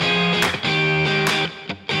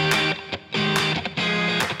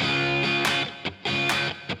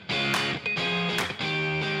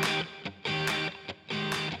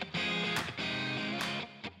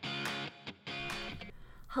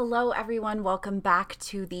Hello, everyone. Welcome back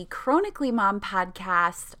to the Chronically Mom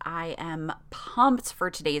podcast. I am pumped for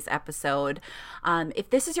today's episode. If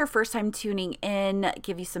this is your first time tuning in,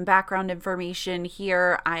 give you some background information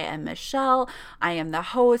here. I am Michelle. I am the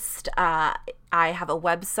host. I have a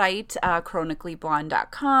website,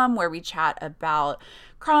 chronicallyblonde.com, where we chat about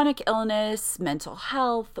chronic illness, mental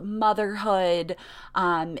health, motherhood,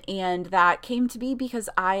 and that came to be because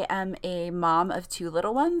I am a mom of two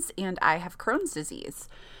little ones and I have Crohn's disease.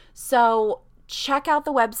 So check out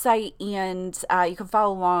the website and you can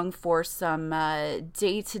follow along for some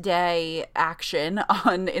day-to-day action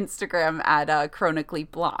on Instagram at Chronically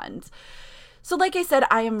Blonde. So like I said,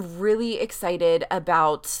 I am really excited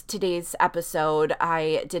about today's episode.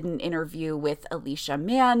 I did an interview with Alicia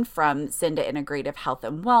Mann from Zinda Integrative Health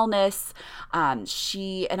and Wellness.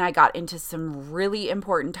 She and I got into some really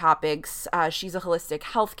important topics. She's a holistic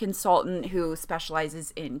health consultant who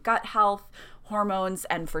specializes in gut health, hormones,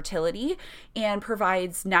 and fertility, and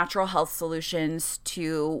provides natural health solutions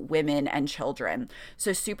to women and children.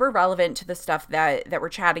 So super relevant to the stuff that we're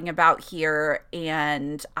chatting about here,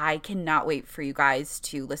 and I cannot wait for you guys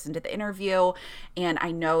to listen to the interview, and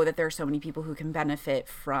I know that there are so many people who can benefit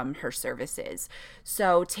from her services.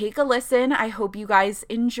 So take a listen. I hope you guys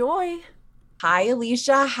enjoy. Hi,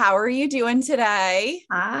 Alicia. How are you doing today?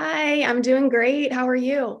 Hi, I'm doing great. How are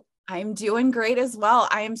you? I'm doing great as well.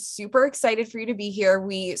 I am super excited for you to be here.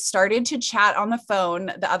 We started to chat on the phone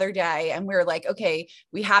the other day and we were like, okay,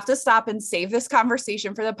 we have to stop and save this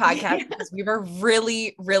conversation for the podcast because we were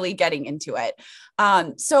really, really getting into it.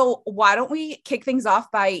 So why don't we kick things off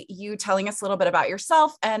by you telling us a little bit about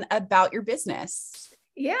yourself and about your business?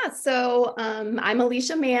 I'm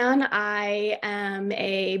Alicia Mann. I am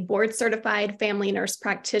a board certified family nurse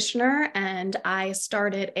practitioner, and I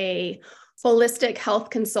started a holistic health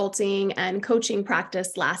consulting and coaching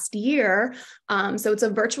practice last year. So it's a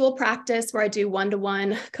virtual practice where I do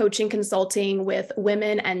one-to-one coaching consulting with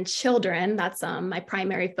women and children. That's my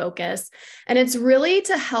primary focus. And it's really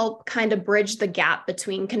to help kind of bridge the gap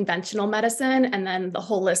between conventional medicine and then the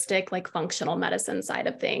holistic, like functional medicine side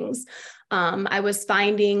of things. I was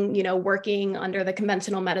finding, working under the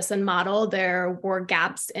conventional medicine model, there were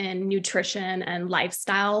gaps in nutrition and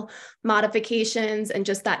lifestyle modifications and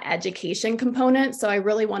just that education component. So I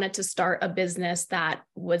really wanted to start a business that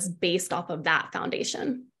was based off of that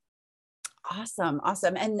foundation. Awesome.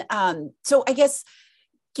 And so I guess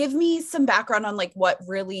give me some background on like what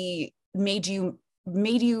really made you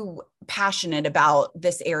passionate about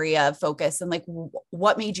this area of focus and like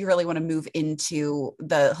what made you really want to move into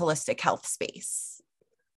the holistic health space?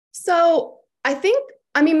 So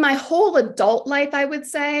my whole adult life, I would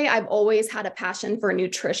say I've always had a passion for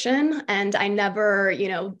nutrition, and I never,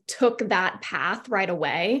 took that path right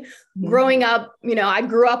away. Mm-hmm. Growing up, I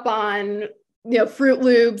grew up on Fruit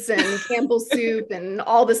Loops and Campbell's soup and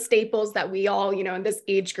all the staples that we all, in this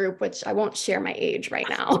age group, which I won't share my age right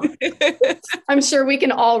now. I'm sure we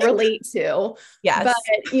can all relate to. Yes. But,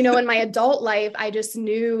 in my adult life, I just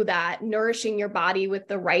knew that nourishing your body with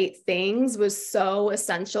the right things was so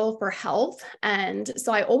essential for health. And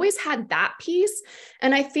so I always had that piece.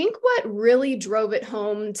 And I think what really drove it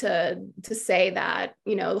home to say that,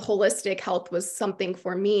 holistic health was something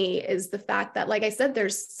for me is the fact that, like I said,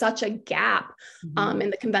 there's such a gap in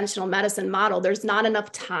the conventional medicine model. There's not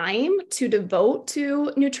enough time to devote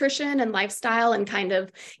to nutrition and lifestyle and kind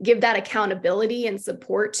of give that accountability and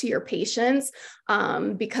support to your patients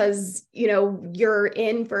because, you're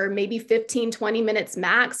in for maybe 15, 20 minutes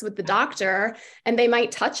max with the doctor, and they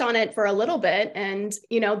might touch on it for a little bit. And,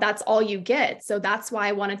 that's all you get. So that's why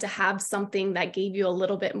I wanted to have something that gave you a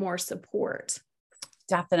little bit more support.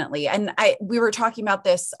 Definitely. And we were talking about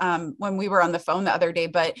this when we were on the phone the other day,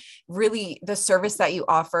 but really the service that you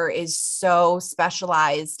offer is so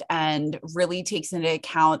specialized and really takes into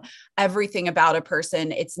account everything about a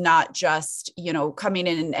person. It's not just, coming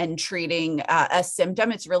in and treating a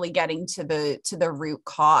symptom. It's really getting to the root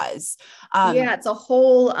cause. It's a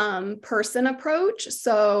whole person approach.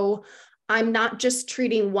 So I'm not just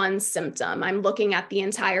treating one symptom. I'm looking at the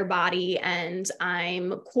entire body, and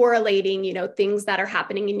I'm correlating, things that are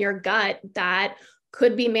happening in your gut that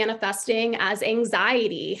could be manifesting as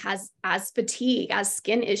anxiety, as fatigue, as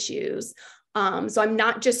skin issues. So I'm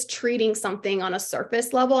not just treating something on a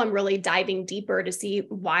surface level. I'm really diving deeper to see,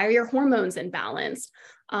 why are your hormones imbalanced?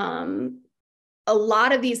 A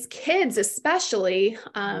lot of these kids, especially,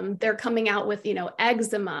 they're coming out with,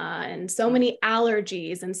 eczema and so many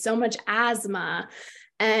allergies and so much asthma.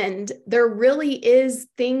 And there really is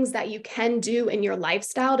things that you can do in your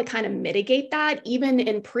lifestyle to kind of mitigate that, even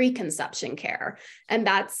in preconception care. And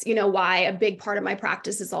that's, why a big part of my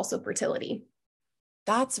practice is also fertility.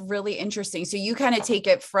 That's really interesting. So you kind of take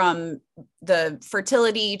it from the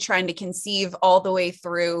fertility, trying to conceive all the way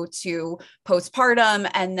through to postpartum,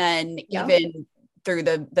 and then Yep. even through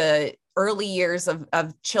the early years of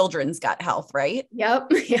children's gut health, right? Yep.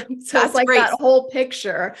 Yeah. So it's That's like great. that whole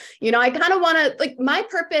picture. I kind of want to, like, my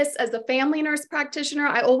purpose as a family nurse practitioner,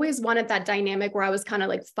 I always wanted that dynamic where I was kind of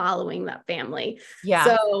like following that family. Yeah.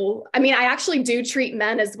 So, I mean, I actually do treat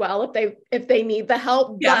men as well if they need the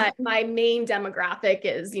help, Yeah. but my main demographic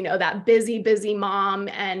is, that busy mom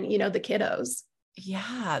and, the kiddos.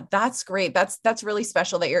 Yeah, that's great. That's really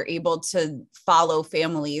special that you're able to follow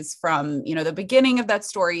families from, the beginning of that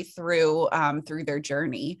story through their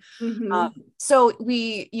journey. Mm-hmm. So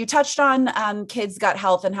you touched on kids' gut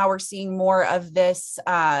health and how we're seeing more of this,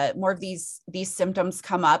 more of these symptoms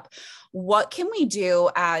come up. What can we do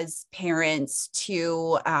as parents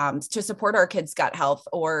to support our kids' gut health,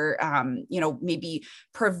 or maybe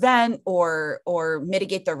prevent or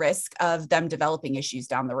mitigate the risk of them developing issues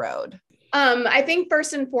down the road? I think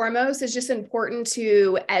first and foremost, it's just important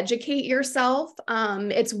to educate yourself.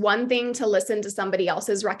 It's one thing to listen to somebody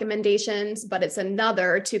else's recommendations, but it's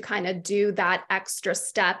another to kind of do that extra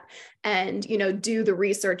step and, do the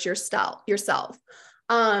research yourself.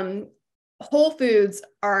 Whole foods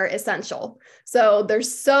are essential. So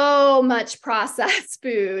there's so much processed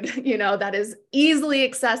food, that is easily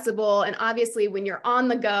accessible. And obviously when you're on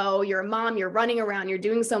the go, you're a mom, you're running around, you're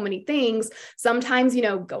doing so many things. Sometimes,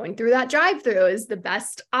 going through that drive-through is the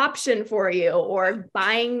best option for you, or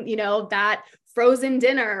buying, that frozen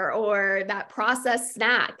dinner or that processed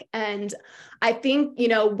snack. And I think,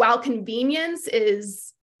 while convenience is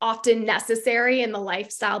often necessary in the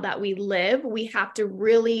lifestyle that we live, we have to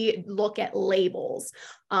really look at labels.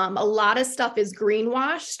 A lot of stuff is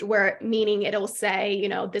greenwashed, meaning it'll say,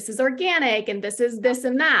 this is organic and this is this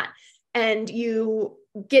and that. And you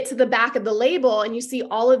get to the back of the label and you see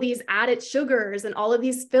all of these added sugars and all of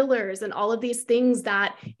these fillers and all of these things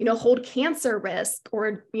that, hold cancer risk,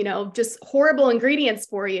 or, just horrible ingredients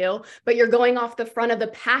for you, but you're going off the front of the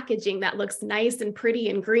packaging that looks nice and pretty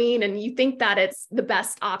and green, and you think that it's the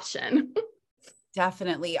best option.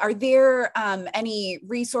 Definitely. Are there any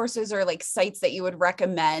resources or like sites that you would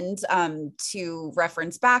recommend to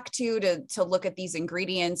reference back to look at these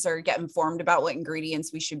ingredients or get informed about what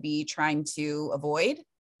ingredients we should be trying to avoid?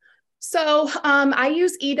 So I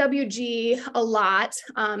use EWG a lot.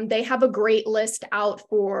 They have a great list out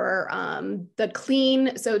for the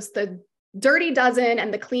clean. So it's the Dirty Dozen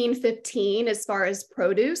and the Clean 15 as far as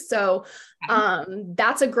produce. So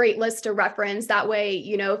that's a great list to reference. That way,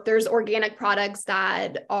 if there's organic products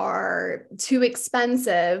that are too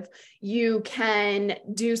expensive, you can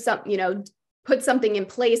do some, put something in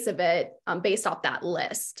place of it based off that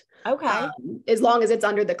list. Okay. As long as it's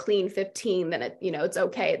under the Clean 15, then it's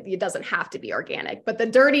okay. It doesn't have to be organic. But the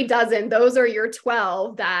Dirty Dozen, those are your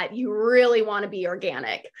 12 that you really want to be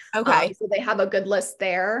organic. Okay. So they have a good list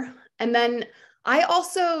there. And then I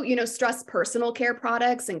also, stress personal care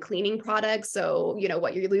products and cleaning products. So,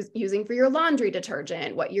 what you're using for your laundry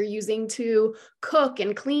detergent, what you're using to cook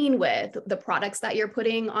and clean with, the products that you're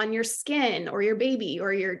putting on your skin or your baby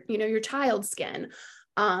or your child's skin.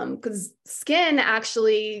 Because skin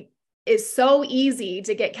actually is so easy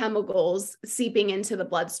to get chemicals seeping into the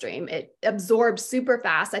bloodstream. It absorbs super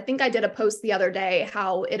fast. I think I did a post the other day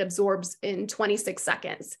how it absorbs in 26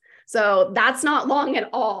 seconds. So that's not long at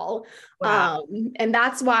all. Wow. And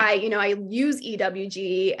that's why, I use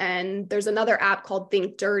EWG, and there's another app called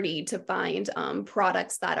Think Dirty to find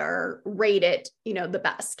products that are rated, the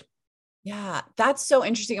best. Yeah, that's so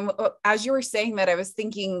interesting. And as you were saying that, I was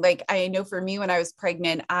thinking, like, I know for me, when I was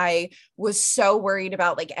pregnant, I was so worried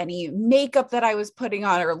about like any makeup that I was putting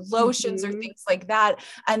on or lotions or things like that.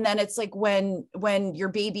 And then it's like when your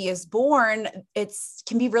baby is born,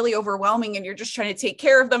 can be really overwhelming, and you're just trying to take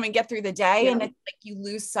care of them and get through the day. Yeah. And it's like you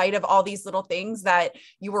lose sight of all these little things that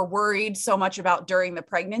you were worried so much about during the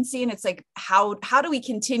pregnancy. And it's like, how do we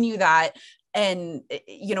continue that? And,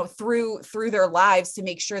 through their lives, to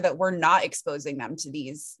make sure that we're not exposing them to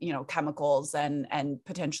these, chemicals and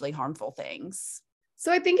potentially harmful things.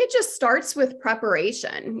 So I think it just starts with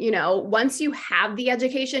preparation. Once you have the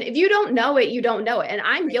education, if you don't know it, you don't know it. And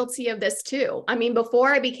I'm guilty of this too. I mean,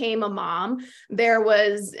 before I became a mom, there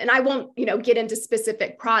was, and I won't, get into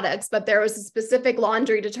specific products, but there was a specific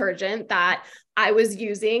laundry detergent that I was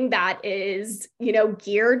using that is,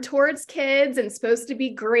 geared towards kids and supposed to be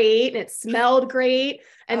great, and it smelled great.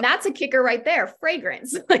 And that's a kicker right there.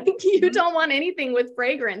 Fragrance. Like, you don't want anything with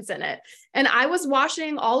fragrance in it. And I was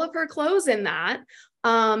washing all of her clothes in that.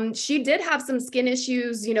 She did have some skin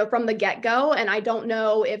issues, from the get-go. And I don't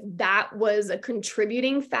know if that was a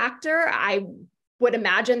contributing factor. I would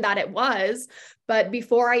imagine that it was. But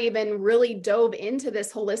before I even really dove into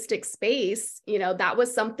this holistic space, that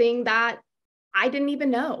was something that I didn't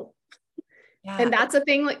even know. Yeah. And that's a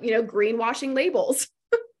thing, like, greenwashing labels.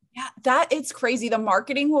 Yeah, it's crazy. The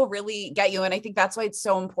marketing will really get you. And I think that's why it's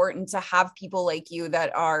so important to have people like you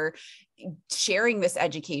that are sharing this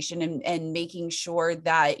education and making sure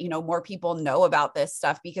that, more people know about this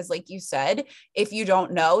stuff, because like you said, if you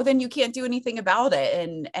don't know, then you can't do anything about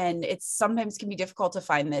it. And it's sometimes can be difficult to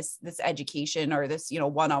find this education or this,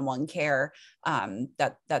 one-on-one care,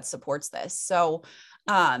 that supports this. So,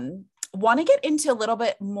 want to get into a little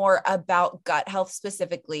bit more about gut health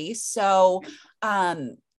specifically. So,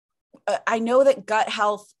 I know that gut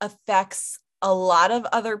health affects a lot of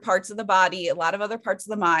other parts of the body, a lot of other parts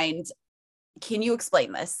of the mind. Can you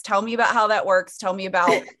explain this? Tell me about how that works. Tell me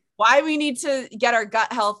about why we need to get our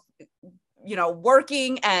gut health,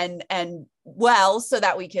 working and well, so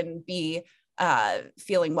that we can be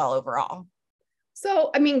feeling well overall.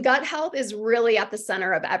 So, gut health is really at the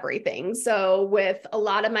center of everything. So with a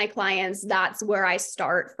lot of my clients, that's where I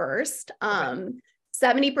start first.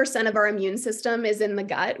 70% of our immune system is in the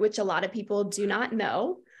gut, which a lot of people do not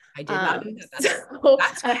know. I did not know that. So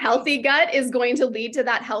a healthy gut is going to lead to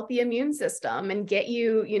that healthy immune system and get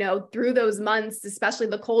you, through those months, especially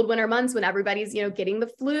the cold winter months when everybody's, getting the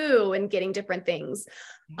flu and getting different things.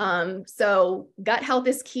 So gut health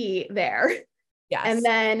is key there. Yes. And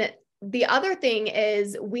then the other thing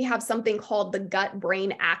is we have something called the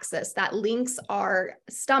gut-brain axis that links our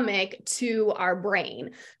stomach to our brain.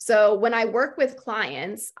 So when I work with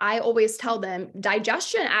clients, I always tell them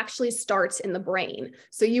digestion actually starts in the brain.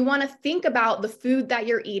 So you want to think about the food that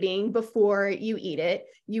you're eating before you eat it.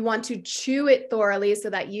 You want to chew it thoroughly so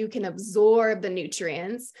that you can absorb the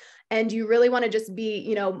nutrients. And you really want to just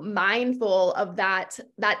be, mindful of that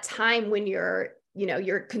time when you're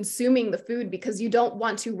consuming the food, because you don't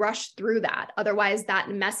want to rush through that. Otherwise that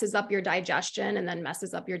messes up your digestion and then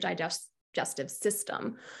messes up your digestive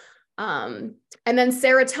system. And then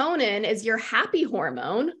serotonin is your happy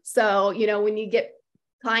hormone. So, when you get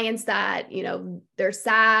clients that, they're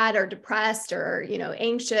sad or depressed or,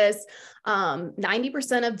 anxious,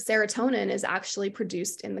 90% of serotonin is actually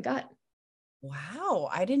produced in the gut. Wow.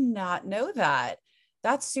 I did not know that.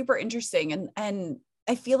 That's super interesting. And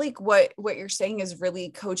I feel like what you're saying is really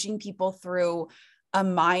coaching people through a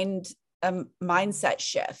mindset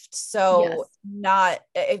shift. So I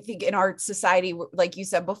think in our society, like you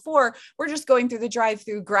said before, we're just going through the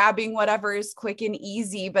drive-through, grabbing whatever is quick and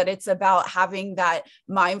easy, but it's about having that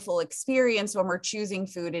mindful experience when we're choosing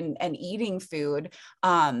food and eating food.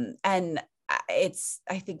 And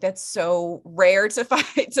I think that's so rare to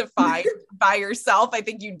find by yourself. I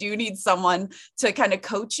think you do need someone to kind of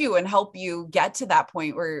coach you and help you get to that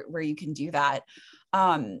point where you can do that.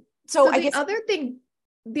 So I guess other thing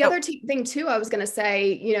too, I was going to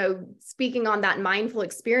say, speaking on that mindful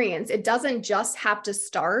experience, it doesn't just have to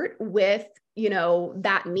start with,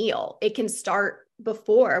 that meal. It can start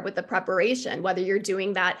before with the preparation, whether you're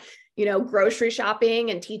doing that, grocery shopping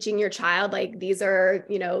and teaching your child, like, these are,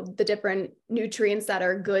 the different nutrients that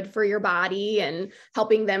are good for your body and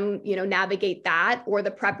helping them, navigate that, or the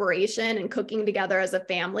preparation and cooking together as a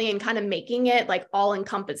family and kind of making it like all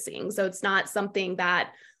encompassing. So it's not something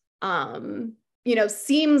that,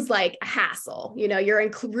 seems like a hassle,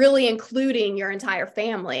 you're really including your entire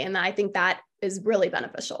family. And I think that is really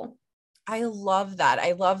beneficial. I love that.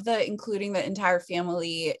 I love including the entire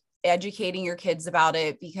family, educating your kids about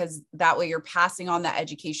it, because that way you're passing on that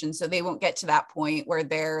education. So they won't get to that point where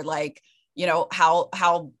they're like, how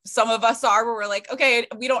some of us are, where we're like, okay,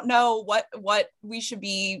 we don't know what we should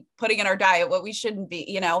be putting in our diet, what we shouldn't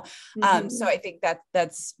be, Mm-hmm. So I think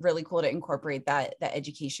that's really cool to incorporate that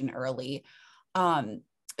education early.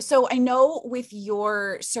 So I know with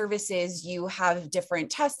your services, you have different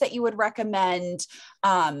tests that you would recommend,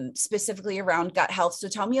 specifically around gut health. So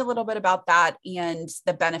tell me a little bit about that and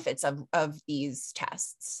the benefits of these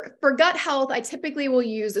tests. For gut health, I typically will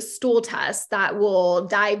use a stool test that will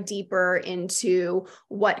dive deeper into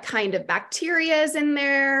what kind of bacteria is in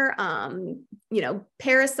there,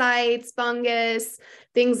 parasites, fungus,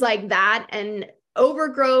 things like that. And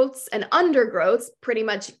overgrowths and undergrowths pretty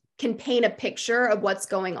much can paint a picture of what's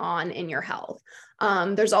going on in your health.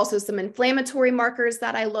 There's also some inflammatory markers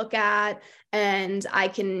that I look at, and I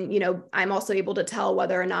can, I'm also able to tell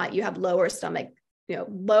whether or not you have low or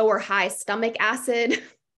high stomach acid.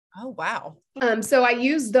 Oh, wow. So I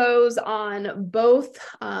use those on both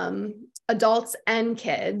adults and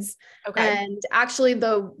kids. Okay. And actually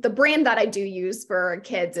the brand that I do use for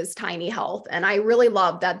kids is Tiny Health. And I really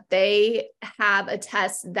love that they have a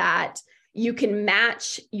test that you can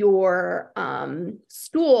match your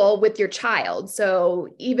stool with your child. So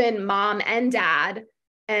even mom and dad,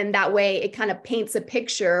 and that way it kind of paints a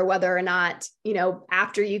picture whether or not,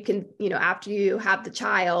 after you have the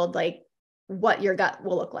child, like what your gut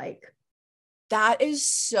will look like. That is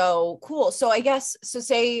so cool. So I guess,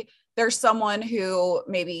 say there's someone who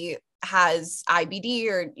maybe has IBD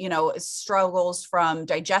or, struggles from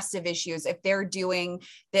digestive issues. If they're doing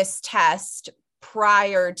this test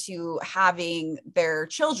prior to having their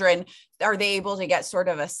children, are they able to get sort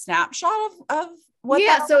of a snapshot of what?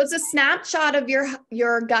 Yeah. So it's a snapshot of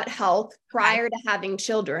your gut health prior to having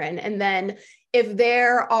children. And then if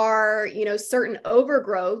there are, certain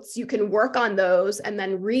overgrowths, you can work on those and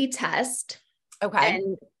then retest. Okay.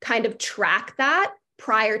 And kind of track that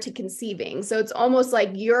prior to conceiving. So it's almost like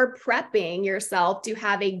you're prepping yourself to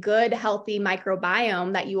have a good, healthy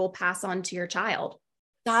microbiome that you will pass on to your child.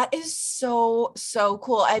 That is so, so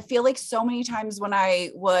cool. I feel like so many times when I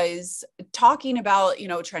was talking about,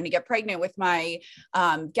 trying to get pregnant with my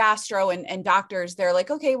gastro and doctors, they're like,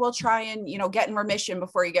 okay, we'll try and, get in remission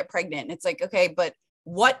before you get pregnant. And it's like, okay, but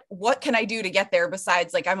what can I do to get there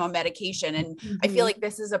besides like I'm on medication? And I feel like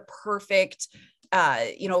this is a perfect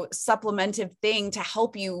supplementive thing to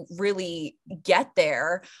help you really get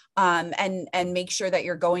there, and make sure that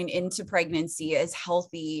you're going into pregnancy as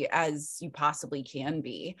healthy as you possibly can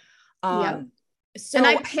be. Yeah. So, and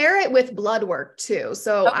I pair it with blood work too.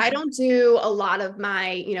 So okay. I don't do a lot of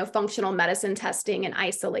my, functional medicine testing in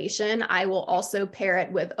isolation. I will also pair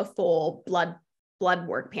it with a full blood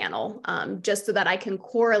work panel, just so that I can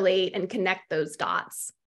correlate and connect those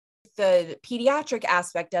dots. The pediatric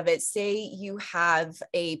aspect of it, say you have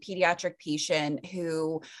a pediatric patient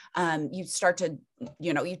who you start to,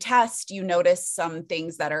 you test, you notice some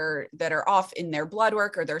things that are off in their blood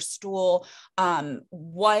work or their stool.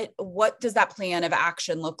 What does that plan of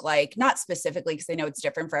action look like? Not specifically, because I know it's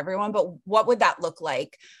different for everyone, but what would that look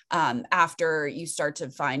like after you start to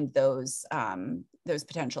find those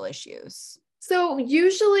potential issues? So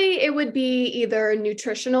usually it would be either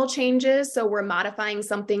nutritional changes. So we're modifying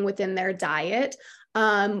something within their diet.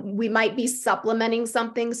 We might be supplementing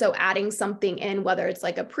something. So adding something in, whether it's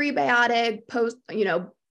like a prebiotic,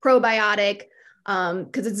 probiotic,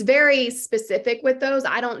 because it's very specific with those.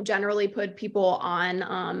 I don't generally put people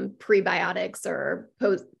on prebiotics or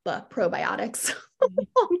probiotics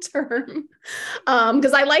long term,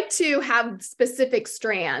 because I like to have specific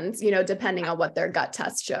strands, depending on what their gut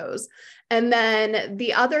test shows. And then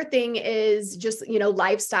the other thing is just,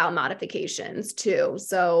 lifestyle modifications too.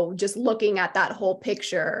 So just looking at that whole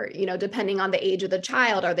picture, depending on the age of the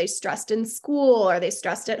child, are they stressed in school? Are they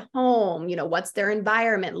stressed at home? What's their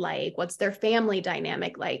environment like? What's their family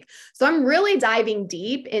dynamic like? So I'm really diving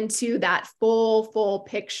deep into that full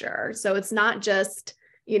picture. So it's not just,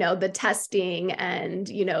 the testing and,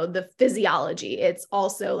 the physiology. It's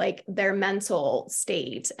also like their mental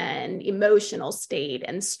state and emotional state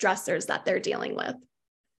and stressors that they're dealing with.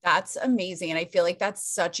 That's amazing. And I feel like that's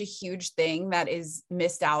such a huge thing that is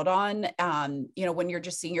missed out on. When you're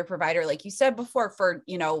just seeing your provider, like you said before, for,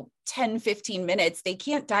 10, 15 minutes, they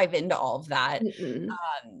can't dive into all of that.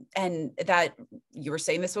 And that you were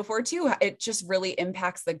saying this before too, it just really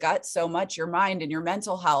impacts the gut so much, your mind and your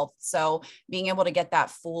mental health. So being able to get that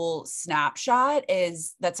full snapshot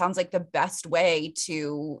that sounds like the best way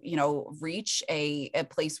to, reach a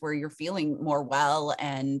place where you're feeling more well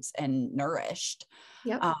and nourished.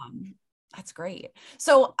 Yep. That's great.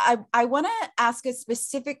 So I want to ask a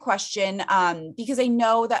specific question, because I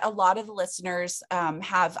know that a lot of the listeners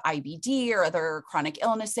have IBD or other chronic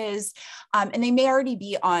illnesses, and they may already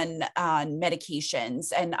be on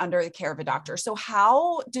medications and under the care of a doctor. So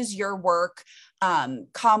how does your work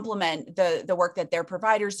complement the work that their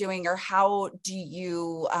provider's doing, or how do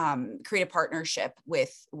you create a partnership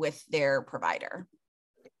with their provider?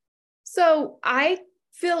 So I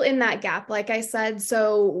fill in that gap, like I said.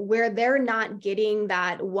 So where they're not getting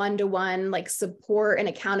that one-to-one like support and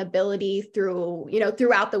accountability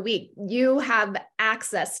throughout the week, you have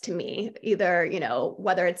access to me either,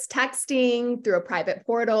 whether it's texting through a private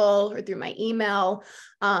portal or through my email.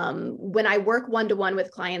 When I work one-to-one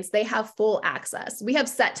with clients, they have full access. We have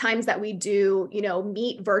set times that we do,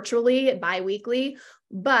 meet virtually bi-weekly,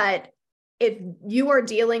 but if you are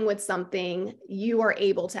dealing with something, you are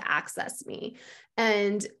able to access me.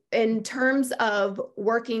 And in terms of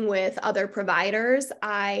working with other providers,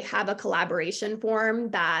 I have a collaboration form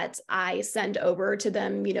that I send over to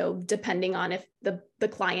them, depending on if the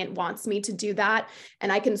client wants me to do that.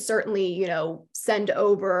 And I can certainly, send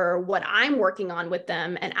over what I'm working on with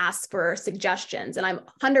them and ask for suggestions. And I'm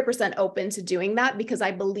 100% open to doing that because I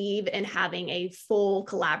believe in having a full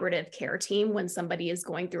collaborative care team when somebody is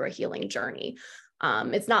going through a healing journey.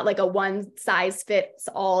 It's not like a one size fits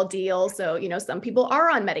all deal. So, some people are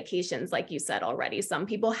on medications, like you said already. Some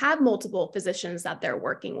people have multiple physicians that they're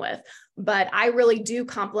working with, but I really do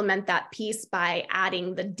complement that piece by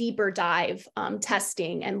adding the deeper dive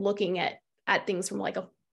testing and looking at things from like a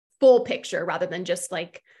full picture rather than just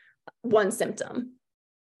like one symptom.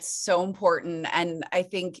 So important. And I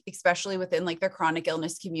think especially within like the chronic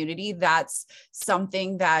illness community, that's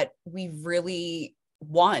something that we really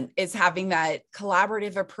want, is having that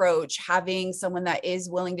collaborative approach, having someone that is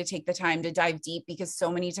willing to take the time to dive deep, because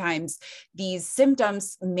so many times these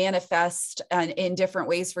symptoms manifest in different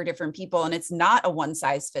ways for different people. And it's not a one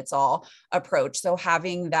size fits all approach. So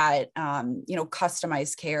having that,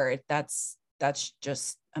 customized care, that's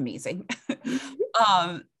just amazing.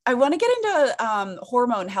 I want to get into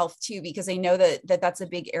hormone health too, because I know that's a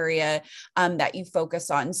big area that you focus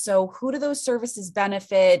on. So who do those services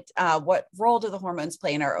benefit? What role do the hormones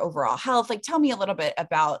play in our overall health? Like, tell me a little bit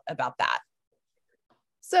about that.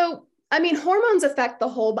 So, hormones affect the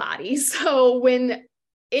whole body. So when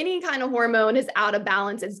any kind of hormone is out of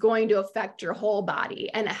balance, it's going to affect your whole body.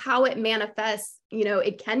 And how it manifests,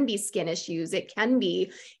 it can be skin issues, it can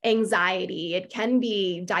be anxiety, it can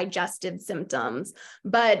be digestive symptoms,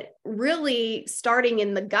 but really starting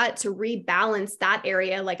in the gut to rebalance that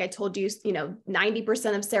area. Like I told you, 90%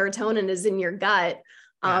 of serotonin is in your gut.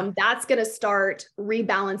 That's going to start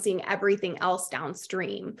rebalancing everything else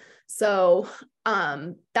downstream. So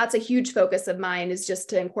that's a huge focus of mine, is just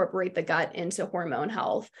to incorporate the gut into hormone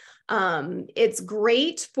health. It's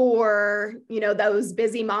great for, those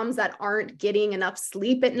busy moms that aren't getting enough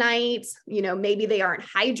sleep at night. Maybe they aren't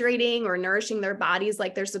hydrating or nourishing their bodies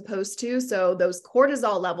like they're supposed to. So those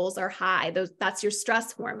cortisol levels are high. That's your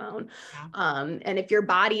stress hormone. Yeah. And if your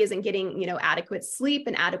body isn't getting, adequate sleep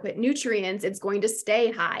and adequate nutrients, it's going to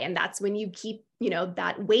stay high. And that's when you keep,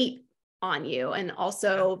 that weight on you. And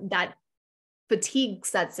also that fatigue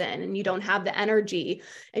sets in and you don't have the energy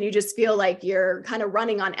and you just feel like you're kind of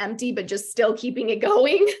running on empty, but just still keeping it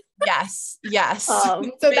going. Yes. So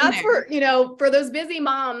that's where, for those busy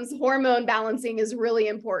moms, hormone balancing is really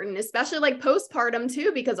important, especially like postpartum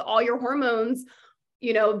too, because all your hormones,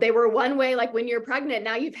 they were one way, like when you're pregnant,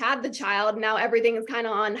 now you've had the child, now everything is kind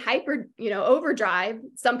of on hyper, overdrive.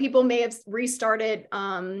 Some people may have restarted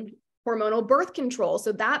hormonal birth control.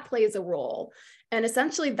 So that plays a role. And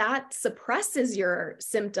essentially that suppresses your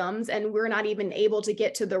symptoms. And we're not even able to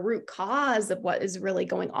get to the root cause of what is really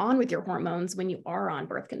going on with your hormones when you are on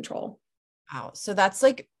birth control. Wow. So that's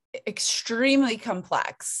like extremely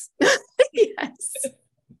complex. Yes.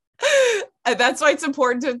 That's why it's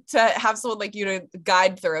important to have someone like you to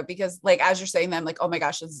guide through it, because like, as you're saying that, I'm like, oh my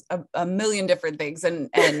gosh, there's a million different things. And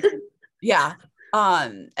yeah.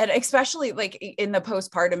 And especially like in the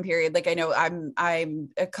postpartum period, like I know I'm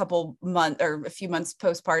a few months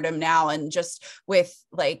postpartum now, and just with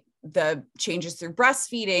like the changes through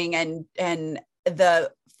breastfeeding and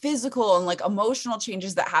the physical and like emotional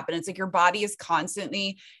changes that happen, it's like your body is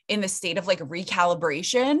constantly in the state of like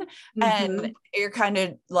recalibration. Mm-hmm. And you're kind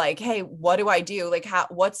of like, hey, what do I do? Like,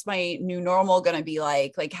 what's my new normal going to be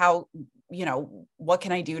like how, what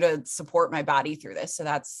can I do to support my body through this? So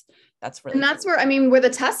that's really, and that's where the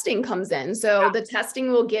testing comes in. So the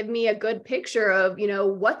testing will give me a good picture of,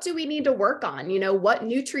 what do we need to work on? What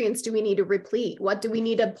nutrients do we need to replete? What do we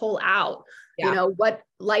need to pull out? Yeah. What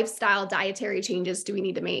lifestyle dietary changes do we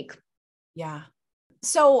need to make? Yeah.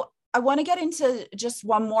 So I want to get into just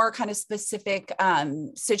one more kind of specific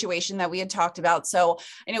situation that we had talked about. So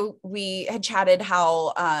I know we had chatted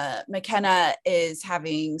how McKenna is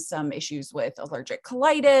having some issues with allergic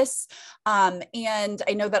colitis. And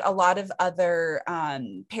I know that a lot of other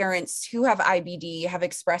parents who have IBD have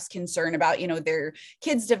expressed concern about, their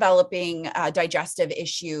kids developing digestive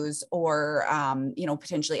issues or,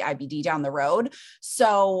 potentially IBD down the road.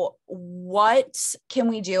 So what can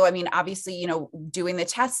we do? I mean, obviously, doing the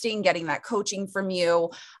testing, getting that coaching from you,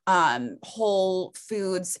 whole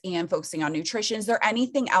foods, and focusing on nutrition. Is there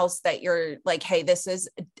anything else that you're like, hey, this is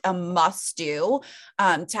a must do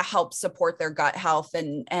to help support their gut health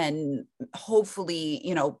and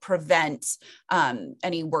hopefully, prevent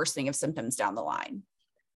any worsening of symptoms down the line?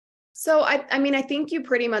 So I mean, I think you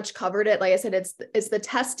pretty much covered it. Like I said, it's the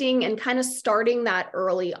testing and kind of starting that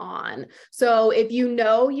early on. So if you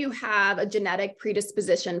know you have a genetic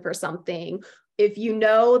predisposition for something, if you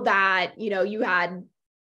know that, you had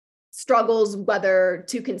struggles, whether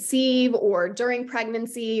to conceive or during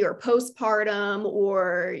pregnancy or postpartum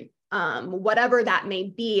or whatever that may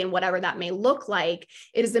be and whatever that may look like,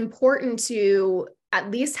 it is important to at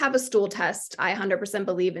least have a stool test. I 100%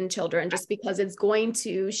 believe in children, just because it's going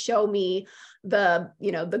to show me the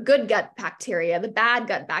good gut bacteria, the bad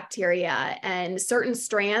gut bacteria, and certain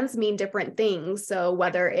strands mean different things. So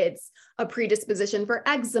whether it's a predisposition for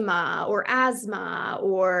eczema or asthma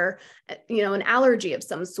or, an allergy of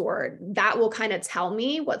some sort, that will kind of tell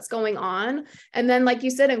me what's going on. And then, like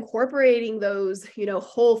you said, incorporating those,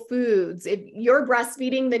 whole foods. If you're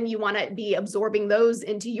breastfeeding, then you want to be absorbing those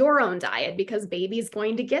into your own diet, because baby's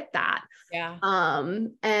going to get that. Yeah.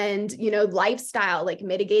 And, lifestyle, like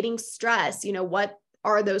mitigating stress, what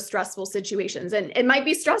are those stressful situations? And it might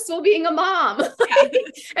be stressful being a mom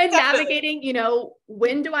and navigating,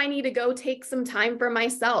 when do I need to go take some time for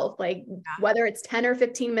myself? Like whether it's 10 or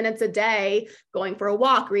 15 minutes a day, going for a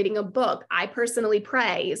walk, reading a book. I personally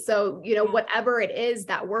pray. So, whatever it is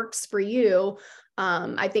that works for you.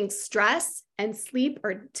 I think stress and sleep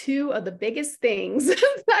are two of the biggest things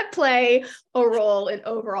that play a role in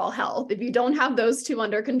overall health. If you don't have those two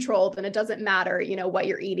under control, then it doesn't matter, what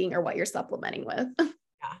you're eating or what you're supplementing with. Yeah,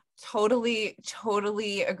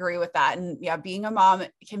 totally agree with that. And yeah, being a mom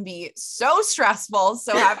can be so stressful.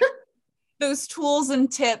 So having those tools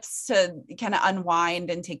and tips to kind of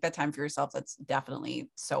unwind and take that time for yourself, that's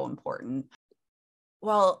definitely so important.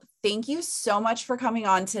 Well, thank you so much for coming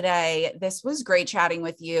on today. This was great chatting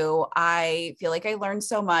with you. I feel like I learned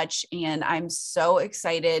so much, and I'm so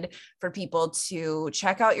excited for people to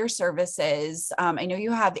check out your services. I know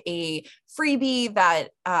you have a freebie that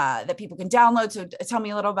people can download. So tell me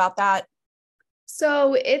a little about that.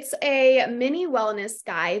 So it's a mini wellness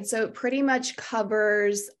guide. So it pretty much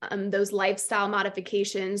covers those lifestyle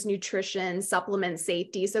modifications, nutrition, supplement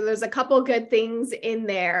safety. So there's a couple good things in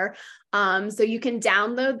there. So you can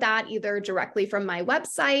download that either directly from my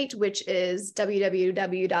website, which is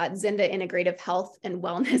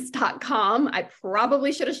www.zindaintegrativehealthandwellness.com. I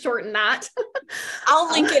probably should have shortened that.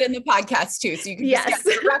 I'll link it in the podcast too, so you can just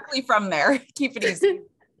get directly from there. Keep it easy.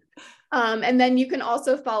 And then you can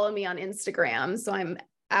also follow me on Instagram. So I'm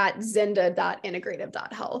at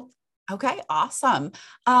zinda.integrative.health. Okay, awesome.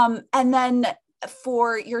 And then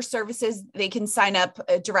for your services, they can sign up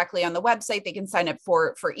directly on the website. They can sign up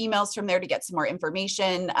for emails from there to get some more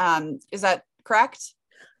information. Is that correct?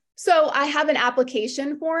 So I have an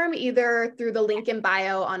application form either through the link in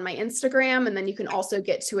bio on my Instagram, and then you can also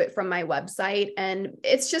get to it from my website. And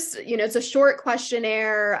it's just, it's a short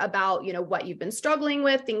questionnaire about, what you've been struggling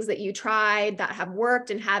with, things that you tried that have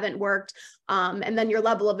worked and haven't worked. And then your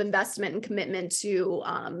level of investment and commitment to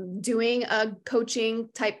doing a coaching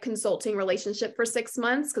type consulting relationship for 6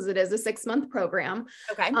 months, because it is a 6-month program.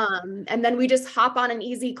 Okay. And then we just hop on an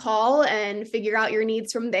easy call and figure out your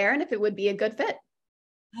needs from there and if it would be a good fit.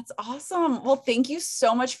 That's awesome. Well, thank you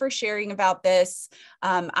so much for sharing about this.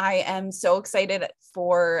 I am so excited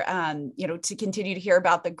for, to continue to hear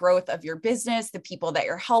about the growth of your business, the people that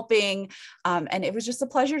you're helping. And it was just a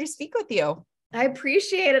pleasure to speak with you. I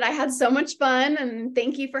appreciate it. I had so much fun, and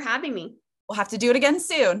thank you for having me. We'll have to do it again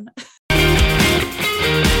soon.